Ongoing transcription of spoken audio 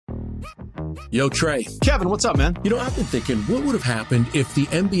Yo, Trey. Kevin, what's up, man? You know, I've been thinking, what would have happened if the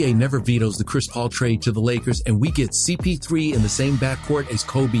NBA never vetoes the Chris Paul trade to the Lakers and we get CP3 in the same backcourt as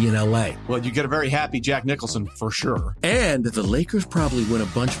Kobe in LA? Well, you get a very happy Jack Nicholson for sure. And the Lakers probably win a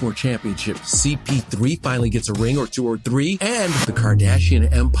bunch more championships. CP3 finally gets a ring or two or three, and the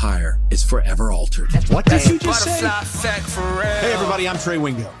Kardashian empire is forever altered. What did you just say? Hey, everybody, I'm Trey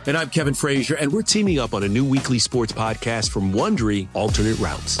Wingo. And I'm Kevin Frazier, and we're teaming up on a new weekly sports podcast from Wondery, Alternate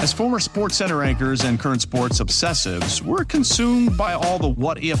Routes. As former Sports Center anchors and current sports obsessives, we're consumed by all the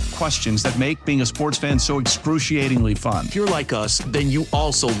what-if questions that make being a sports fan so excruciatingly fun. If you're like us, then you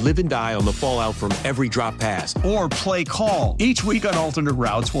also live and die on the fallout from every drop pass. Or play call. Each week on Alternate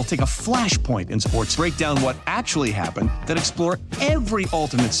Routes, we'll take a flashpoint in sports, break down what actually happened, then explore every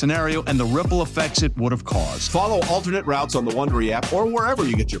alternate scenario and the ripple effects it would have caused. Follow Alternate Routes on the Wondery app or wherever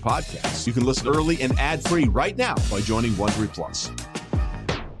you get your podcasts. You can listen early and ad-free right now by joining Wondery Plus.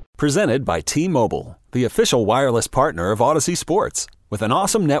 Presented by T-Mobile, the official wireless partner of Odyssey Sports. With an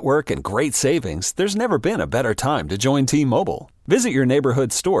awesome network and great savings, there's never been a better time to join T-Mobile. Visit your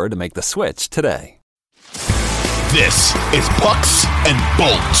neighborhood store to make the switch today. This is Pucks and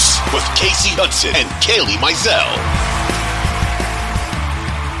Bolts with Casey Hudson and Kaylee Mizell.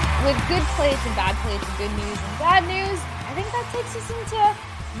 With good plays and bad plays and good news and bad news, I think that takes us into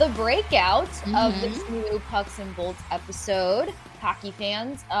the breakout of this new Pucks and Bolts episode. Hockey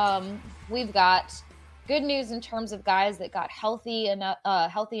fans, we've got good news in terms of guys that got healthy enough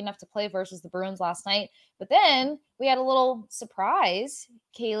to play versus the Bruins last night. But then we had a little surprise,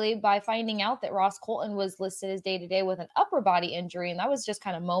 Kaylee, by finding out that Ross Colton was listed as day-to-day with an upper body injury. And that was just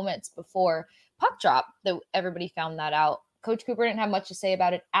kind of moments before puck drop that everybody found that out. Coach Cooper didn't have much to say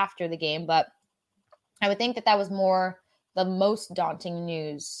about it after the game, but I would think that that was the most daunting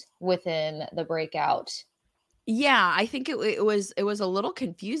news within the breakout. Yeah, I think it was a little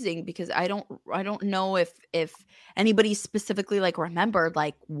confusing because I don't know if anybody specifically remembered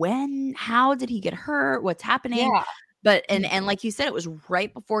how did he get hurt, what's happening. Yeah. But and like you said, it was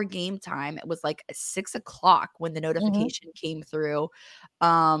right before game time. It was like 6:00 when the notification came through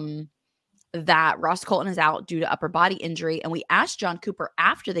that Ross Colton is out due to upper body injury. And we asked John Cooper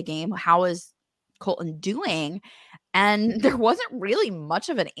after the game, how is Colton doing? And there wasn't really much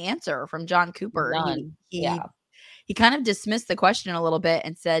of an answer from John Cooper. He kind of dismissed the question a little bit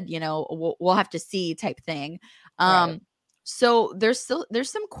and said, we'll have to see type thing. Right. So there's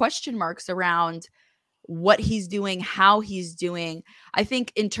some question marks around what he's doing, how he's doing. I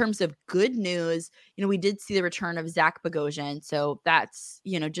think in terms of good news, we did see the return of Zach Bogosian. So that's,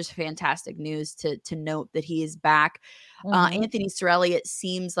 just fantastic news to note that he is back. Anthony Cirelli, it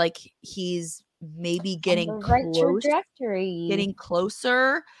seems like he's maybe getting closer.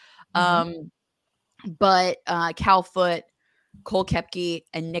 But Cal Foote, Cole Koepke,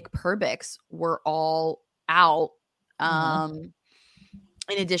 and Nick Perbix were all out. In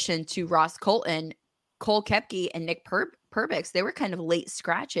addition to Ross Colton, Cole Koepke and Nick Perbix, they were kind of late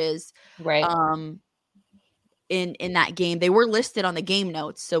scratches. Right. In that game, they were listed on the game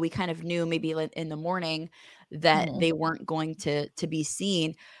notes, so we kind of knew maybe in the morning that they weren't going to be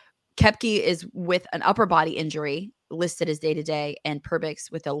seen. Koepke is with an upper body injury listed as day-to-day, and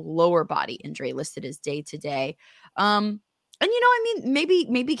Perbix with a lower body injury listed as day-to-day. And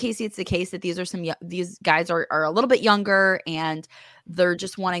maybe Casey, it's the case that these guys are a little bit younger and they're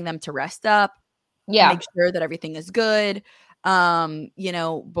just wanting them to rest up. Yeah. Make sure that everything is good. They don't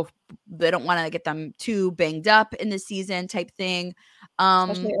want to get them too banged up in the season type thing.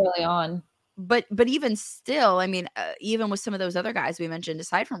 Especially early on. But even still, even with some of those other guys we mentioned,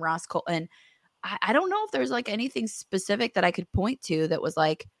 aside from Ross Colton, I don't know if there's anything specific that I could point to that was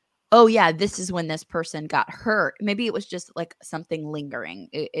oh yeah, this is when this person got hurt. Maybe it was just something lingering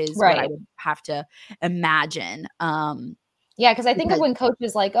is right. What I would have to imagine. Yeah, because I think of when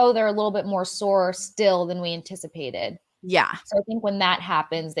coaches they're a little bit more sore still than we anticipated. Yeah. So I think when that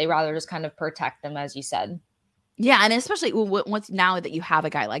happens, they rather just kind of protect them, as you said. Yeah, and especially once now that you have a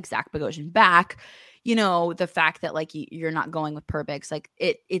guy like Zach Bogosian back, the fact that you're not going with Perbix,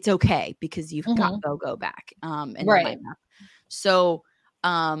 it's okay because you've got Bogo back in the lineup. So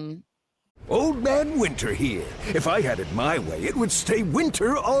Old Man Winter here. If I had it my way, it would stay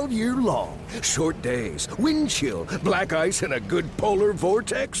winter all year long. Short days, wind chill, black ice, and a good polar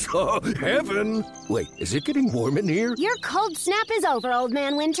vortex. Oh, heaven. Wait, is it getting warm in here? Your cold snap is over, Old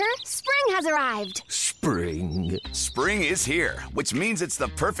Man Winter. Spring has arrived. Spring. Spring is here, which means it's the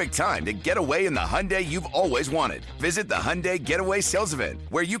perfect time to get away in the Hyundai you've always wanted. Visit the Hyundai Getaway Sales Event,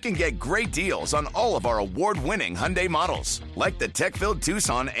 where you can get great deals on all of our award-winning Hyundai models, like the tech-filled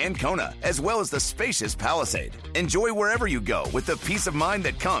Tucson and Kona, as well as the spacious Palisade. Enjoy wherever you go with the peace of mind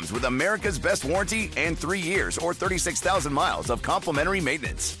that comes with America's best warranty and 3 years or 36,000 miles of complimentary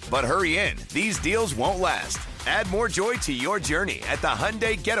maintenance. But hurry in, these deals won't last. Add more joy to your journey at the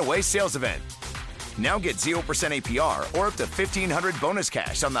Hyundai Getaway Sales Event. Now get 0% APR or up to $1,500 bonus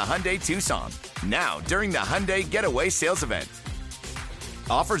cash on the Hyundai Tucson. Now, during the Hyundai Getaway Sales Event.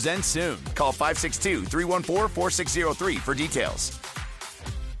 Offers end soon. Call 562-314-4603 for details.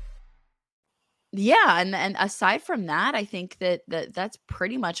 Yeah, and aside from that, I think that's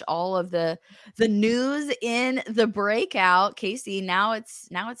pretty much all of the news in the breakout. Casey, now it's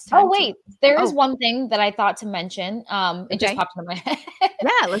time. Oh wait, there is one thing that I thought to mention. It just popped into my head.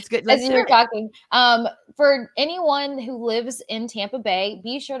 Yeah, let's get as you were talking. For anyone who lives in Tampa Bay,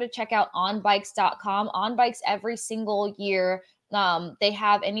 be sure to check out onbikes.com. On Bikes every single year. They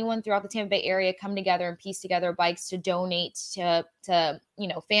have anyone throughout the Tampa Bay area come together and piece together bikes to donate to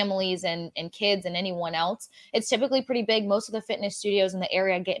families and kids and anyone else. It's typically pretty big. Most of the fitness studios in the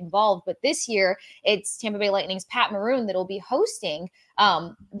area get involved, but this year it's Tampa Bay Lightning's Pat Maroon that will be hosting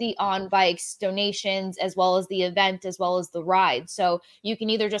the On Bikes donations, as well as the event, as well as the ride. So you can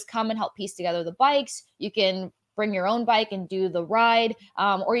either just come and help piece together the bikes. You can bring your own bike and do the ride,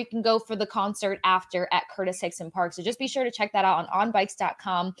 or you can go for the concert after at Curtis Hickson Park. So just be sure to check that out on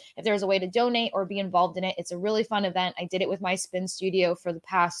onbikes.com. If there's a way to donate or be involved in it, it's a really fun event. I did it with my spin studio for the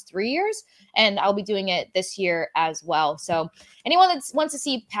past 3 years, and I'll be doing it this year as well. So anyone that wants to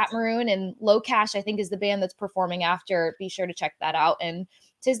see Pat Maroon and Low Cash, I think is the band that's performing after, be sure to check that out. And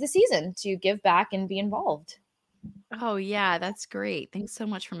 'tis the season to give back and be involved. Oh yeah, that's great. Thanks so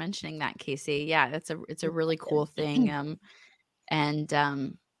much for mentioning that, Casey. Yeah, it's a really cool thing. Yeah,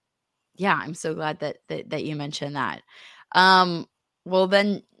 I'm so glad that you mentioned that. Well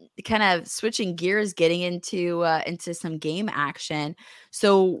then, kind of switching gears, getting into some game action.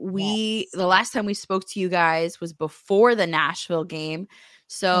 So the last time we spoke to you guys was before the Nashville game.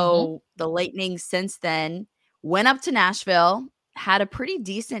 So the Lightning since then went up to Nashville, had a pretty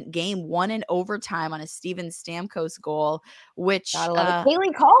decent game, won in overtime on a Steven Stamkos goal, which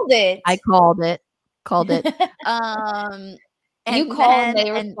Kaylee called it. I called it. You call and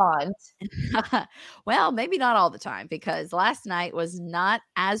they respond. Well, maybe not all the time, because last night was not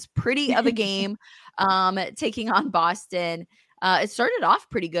as pretty of a game taking on Boston. It started off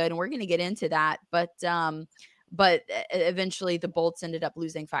pretty good, and we're going to get into that, but eventually the Bolts ended up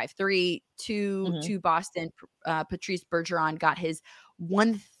losing 5-3 to Boston. Patrice Bergeron got his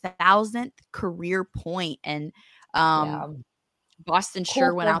 1,000th career point, and Boston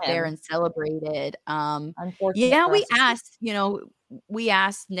sure went out there and celebrated. We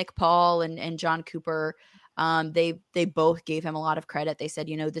asked Nick Paul and John Cooper. They both gave him a lot of credit. They said,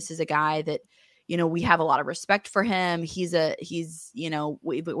 this is a guy that, we have a lot of respect for him. He's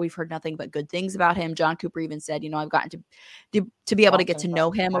we've heard nothing but good things about him. John Cooper even said, I've gotten to be able to get to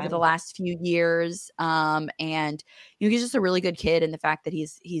know him over the last few years. And he's just a really good kid. And the fact that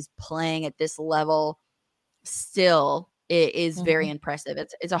he's playing at this level still is very impressive.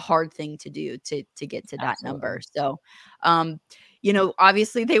 It's a hard thing to do to get to that number. So,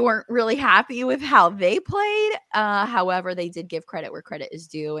 obviously they weren't really happy with how they played. However, they did give credit where credit is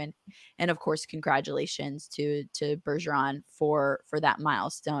due. And of course, congratulations to Bergeron for that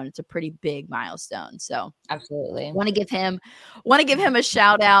milestone. It's a pretty big milestone. So absolutely want to give him a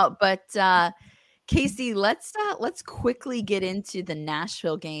shout out. But Casey, let's quickly get into the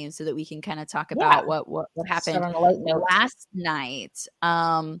Nashville game so that we can kind of talk about what happened last night.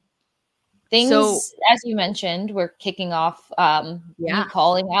 Things, as you mentioned, we're kicking off me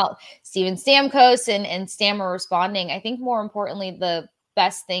calling out Steven Stamkos and Stammer responding. I think more importantly, the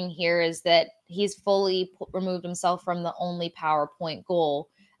best thing here is that he's fully removed himself from the only PowerPoint goal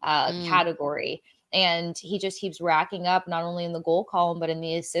category. And he just keeps racking up, not only in the goal column, but in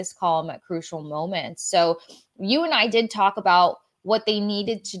the assist column at crucial moments. So you and I did talk about what they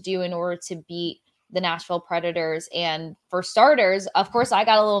needed to do in order to beat the Nashville Predators. And for starters, of course, I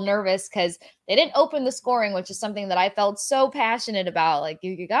got a little nervous because they didn't open the scoring, which is something that I felt so passionate about. Like,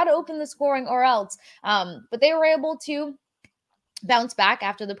 you got to open the scoring or else. But they were able to bounce back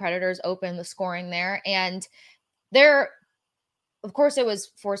after the Predators opened the scoring there. And of course, it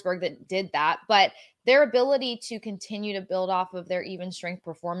was Forsberg that did that, but their ability to continue to build off of their even strength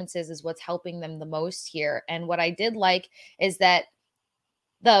performances is what's helping them the most here. And what I did like is that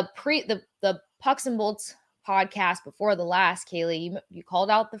the Pucks and Bolts podcast before the last, Kaylee, you called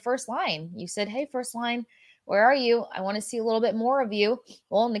out the first line. You said, hey, first line, Where are you? I want to see a little bit more of you.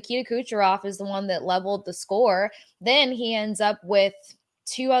 Well, Nikita Kucherov is the one that leveled the score. Then he ends up with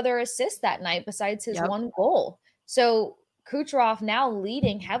 2 other assists that night besides his 1 goal. So Kucherov now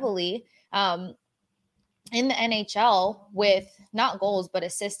leading heavily in the NHL with not goals, but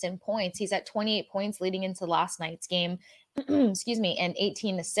assists and points. He's at 28 points leading into last night's game, excuse me, and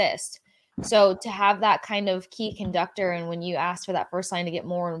 18 assists. So to have that kind of key conductor, and when you asked for that first line to get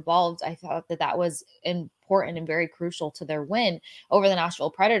more involved, I thought that that was important and very crucial to their win over the Nashville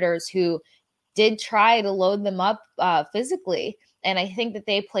Predators, who did try to load them up physically. And I think that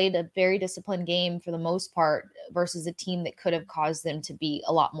they played a very disciplined game for the most part versus a team that could have caused them to be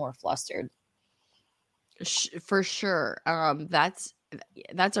a lot more flustered. For sure. That's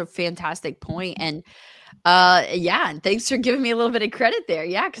a fantastic point. And and thanks for giving me a little bit of credit there.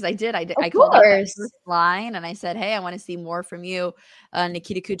 Yeah, because I did. I called out that first line and I said, hey, I want to see more from you.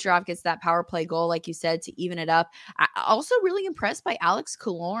 Nikita Kucherov gets that power play goal, like you said, to even it up. I also really impressed by Alex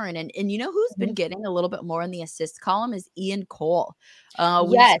Killorn. And you know who's been getting a little bit more in the assist column is Ian Cole.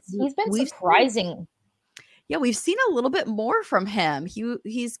 Yes, he's been surprising. We've seen a little bit more from him.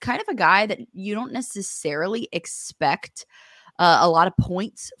 He's kind of a guy that you don't necessarily expect a lot of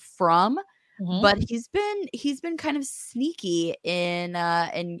points from, but he's been kind of sneaky in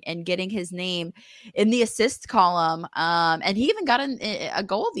getting his name in the assist column. And he even got a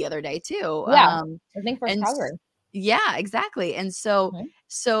goal the other day too. Yeah, I think for Calgary. Yeah, exactly. And so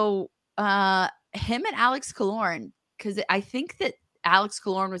him and Alex Killorn, because I think that Alex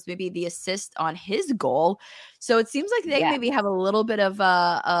Killorn was maybe the assist on his goal. So it seems like they maybe have a little bit of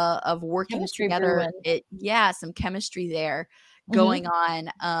working chemistry together. Some chemistry there going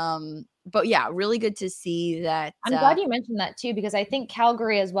on. But yeah, really good to see that. I'm glad you mentioned that too, because I think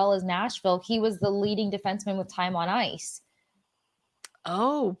Calgary as well as Nashville, he was the leading defenseman with time on ice.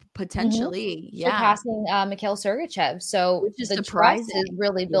 Oh, potentially. Yeah. Surpassing Mikhail Sergachev. So which is the surprising. trust is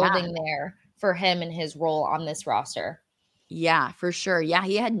really building there for him and his role on this roster. Yeah, for sure. Yeah,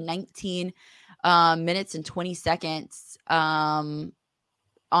 he had 19 minutes and 20 seconds on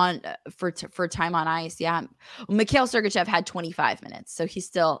for time on ice. Yeah, Mikhail Sergachev had 25 minutes, so he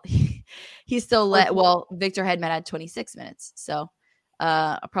still let. Well, Victor Hedman had 26 minutes, so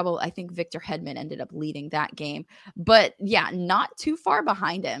I think Victor Hedman ended up leading that game. But yeah, not too far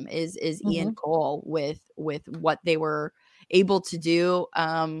behind him is Ian Cole with what they were able to do.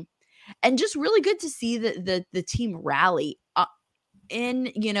 And just really good to see the team rally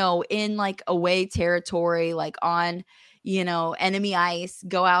in like away territory, like on, enemy ice,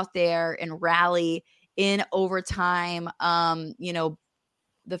 go out there and rally in overtime.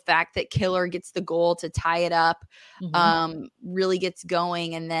 The fact that Killer gets the goal to tie it up really gets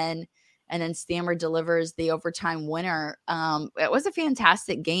going. And then Stammer delivers the overtime winner. It was a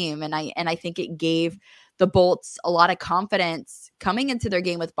fantastic game. And I think it gave the Bolts a lot of confidence coming into their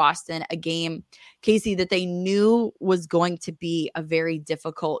game with Boston, a game, Casey, that they knew was going to be a very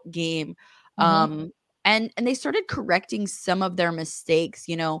difficult game. And they started correcting some of their mistakes.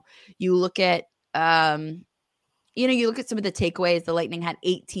 You look at, you look at some of the takeaways. The Lightning had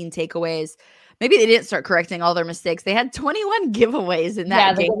 18 takeaways. Maybe they didn't start correcting all their mistakes. They had 21 giveaways in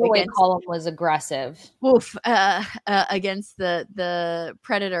that game. Yeah, the giveaway column was aggressive. Against the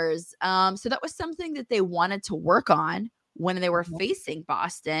Predators. So that was something that they wanted to work on when they were facing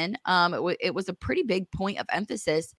Boston. It was a pretty big point of emphasis.